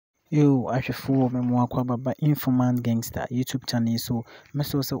Yo, I should follow me more about Informant Gangster YouTube channel. So, me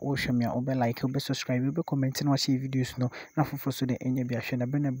so show me obe like, obe subscribe, obe comment and watch videos no. Na for so the enya be ahwe na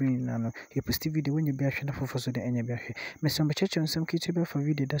be na bring na no. You post video when you be ahwe na for so the enya be ahwe. Me so be cheche nsem kitube for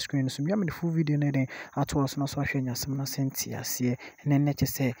video that screen so me the full video na den atwas no so ahwe nyasem na senti ase. Na neche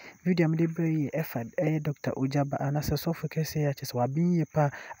say video me de be effort Dr. Ogyaba anasa so focus ya che wa bin ye pa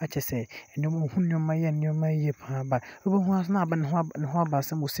ache say enyo hu nyoma ye pa ba. Obo hu asna ba no ho ba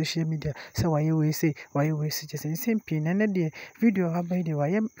sem social media say why we say just same pin and the video about the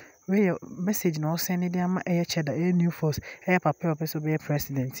why message no send it am Cheddar new force papa person be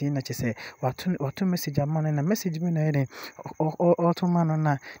president na che say watu message amon na message me na den automan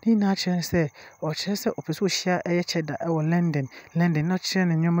na ni na che say o che say opeso share Cheddar London not share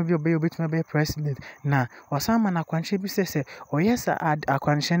na nyoma bi obe obetuma be president na wasama na kwanche bi say o yes ad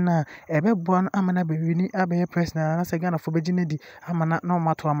akwanche na ebebo amana be wini abe president na say Ghana for be ginedi amana no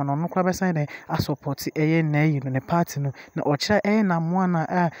mato amana no kra be say den a support na yi no ne party no na o kira na mo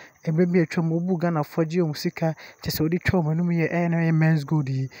na ebebi atwam obu Ghana for gi omusika chese odi twom no mu ye na men's good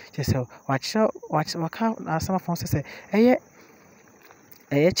yi chese waka na asama fon say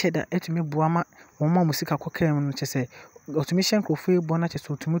Cheddar etumi buama woma musika kokam no chese otumi hyen krofo ebo na chese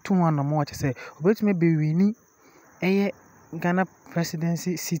otumi tu ho na mo chese obetumi be wini Ghana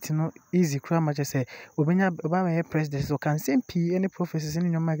presidency seat no easy crama chese obenya obama ye president so can same p any prophecies in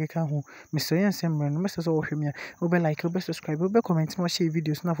your market ho Mr. Yensem no Mr. So hwemia obe like obe subscribe obe comment no share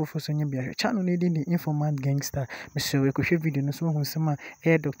videos na fofo so nya bia channel no dey Informant Gangster Mr. we ko hwe video no so hu sema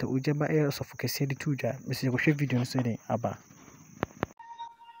Dr. Ogyaba so focus the tuja Mr. ko hwe video no so dey aba.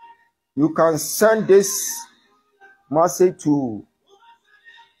 You can send this message to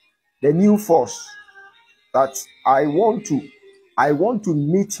the new force that I want to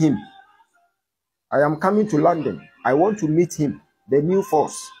meet him. I am coming to London. I want to meet him, the new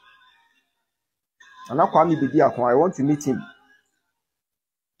force. And now Kwame Bediako, I want to meet him.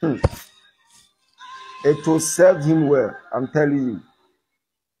 It will serve him well, I'm telling you.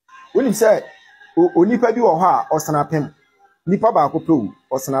 When he said, Onipa bi oha osanapem, nipa ba akopɛ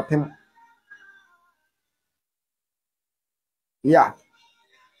osanapem. Yeah.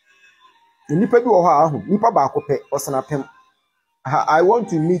 Nipa bi oha ahu, nipa ba akopɛ osanapem. I want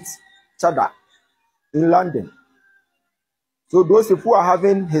to meet Cheddar in London. So those who are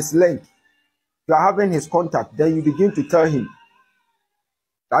having his link, you are having his contact, then you begin to tell him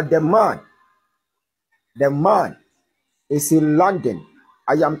that the man is in London.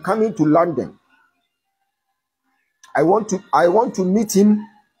 I am coming to London. I want to meet him.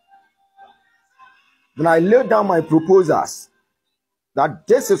 Then I lay down my proposals that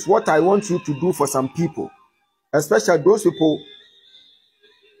this is what I want you to do for some people, especially those people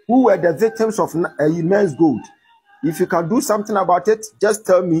who were the victims of immense gold. If you can do something about it, just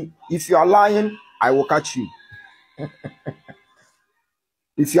tell me. If you are lying, I will catch you.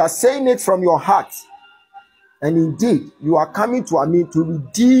 If you are saying it from your heart, and indeed you are coming to me to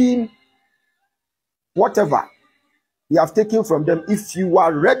redeem whatever you have taken from them, if you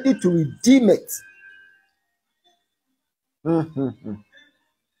are ready to redeem it,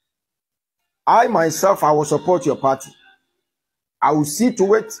 I myself, I will support your party. I will see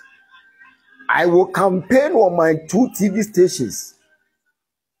to it. I will campaign on my 2 TV stations.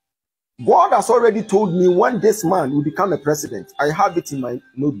 God has already told me when this man will become a president. I have it in my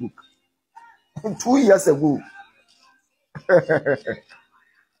notebook. 2 years ago.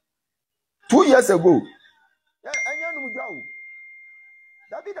 2 years ago.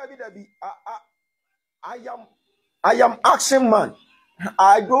 I am action man.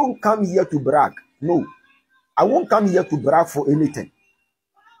 I don't come here to brag. No. I won't come here to brag for anything.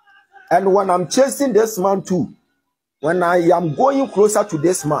 And when I'm chasing this man too, when I am going closer to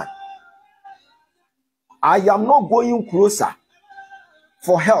this man, I am not going closer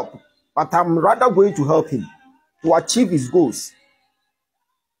for help, but I'm rather going to help him to achieve his goals.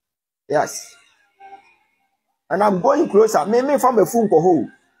 Yes. And I'm going closer. Maybe from a phone call.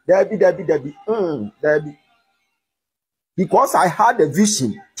 Debbie. Because I had a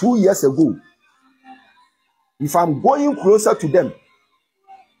vision 2 years ago. If I'm going closer to them,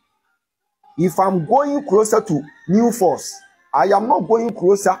 if I'm going closer to new force, I am not going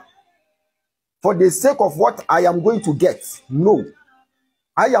closer for the sake of what I am going to get. No.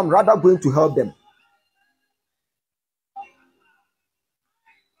 I am rather going to help them.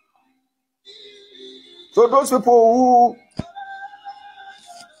 So those people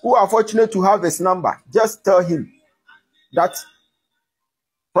who are fortunate to have his number, just tell him that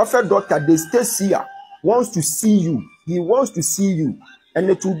Prophet Dr. Destacia wants to see you. He wants to see you. And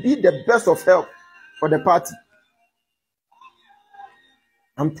it will be the best of help for the party.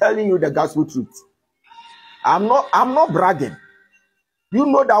 I'm telling you the gospel truth. I'm not bragging. You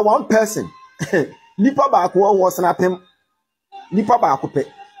know that one person, nipa baako was snapping, nipa baako pe.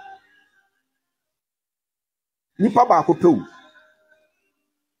 Nipa baako pe.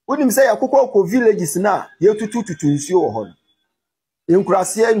 When him say akoko villages na ye tutu nsuo wo ho no.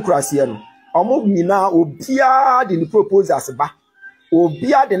 Enkurase no. Omo nyina obia de ni proposals ba.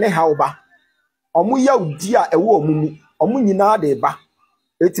 Obia de ne haw ba. Omo ya udi a ewo omumu. Omo nyina de ba.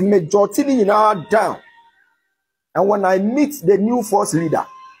 It majority ni nyina down. And when I meet the new force leader,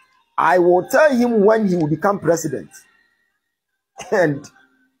 I will tell him when he will become president. And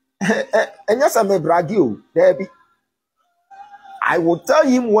yes, I'm a bragio, Debbie. I will tell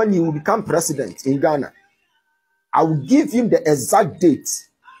him when he will become president in Ghana. I will give him the exact date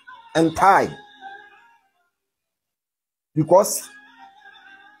and time. Because,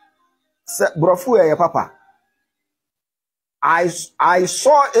 brofu papa, I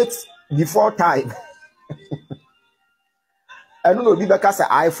saw it before time. I don't know, because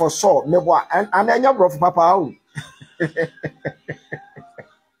I foresaw, and I know brofu papa.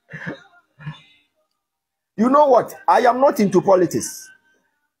 You know what? I am not into politics.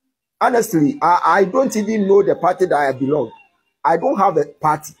 Honestly, I don't even know the party that I belong. I don't have a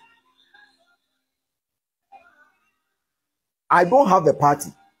party. I don't have a party.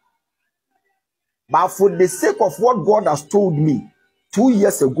 But for the sake of what God has told me 2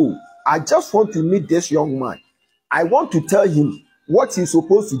 years ago, I just want to meet this young man. I want to tell him what he's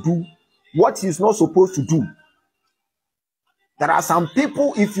supposed to do, what he's not supposed to do. There are some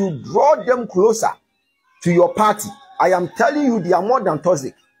people, if you draw them closer to your party, I am telling you, they are more than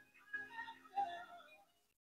toxic.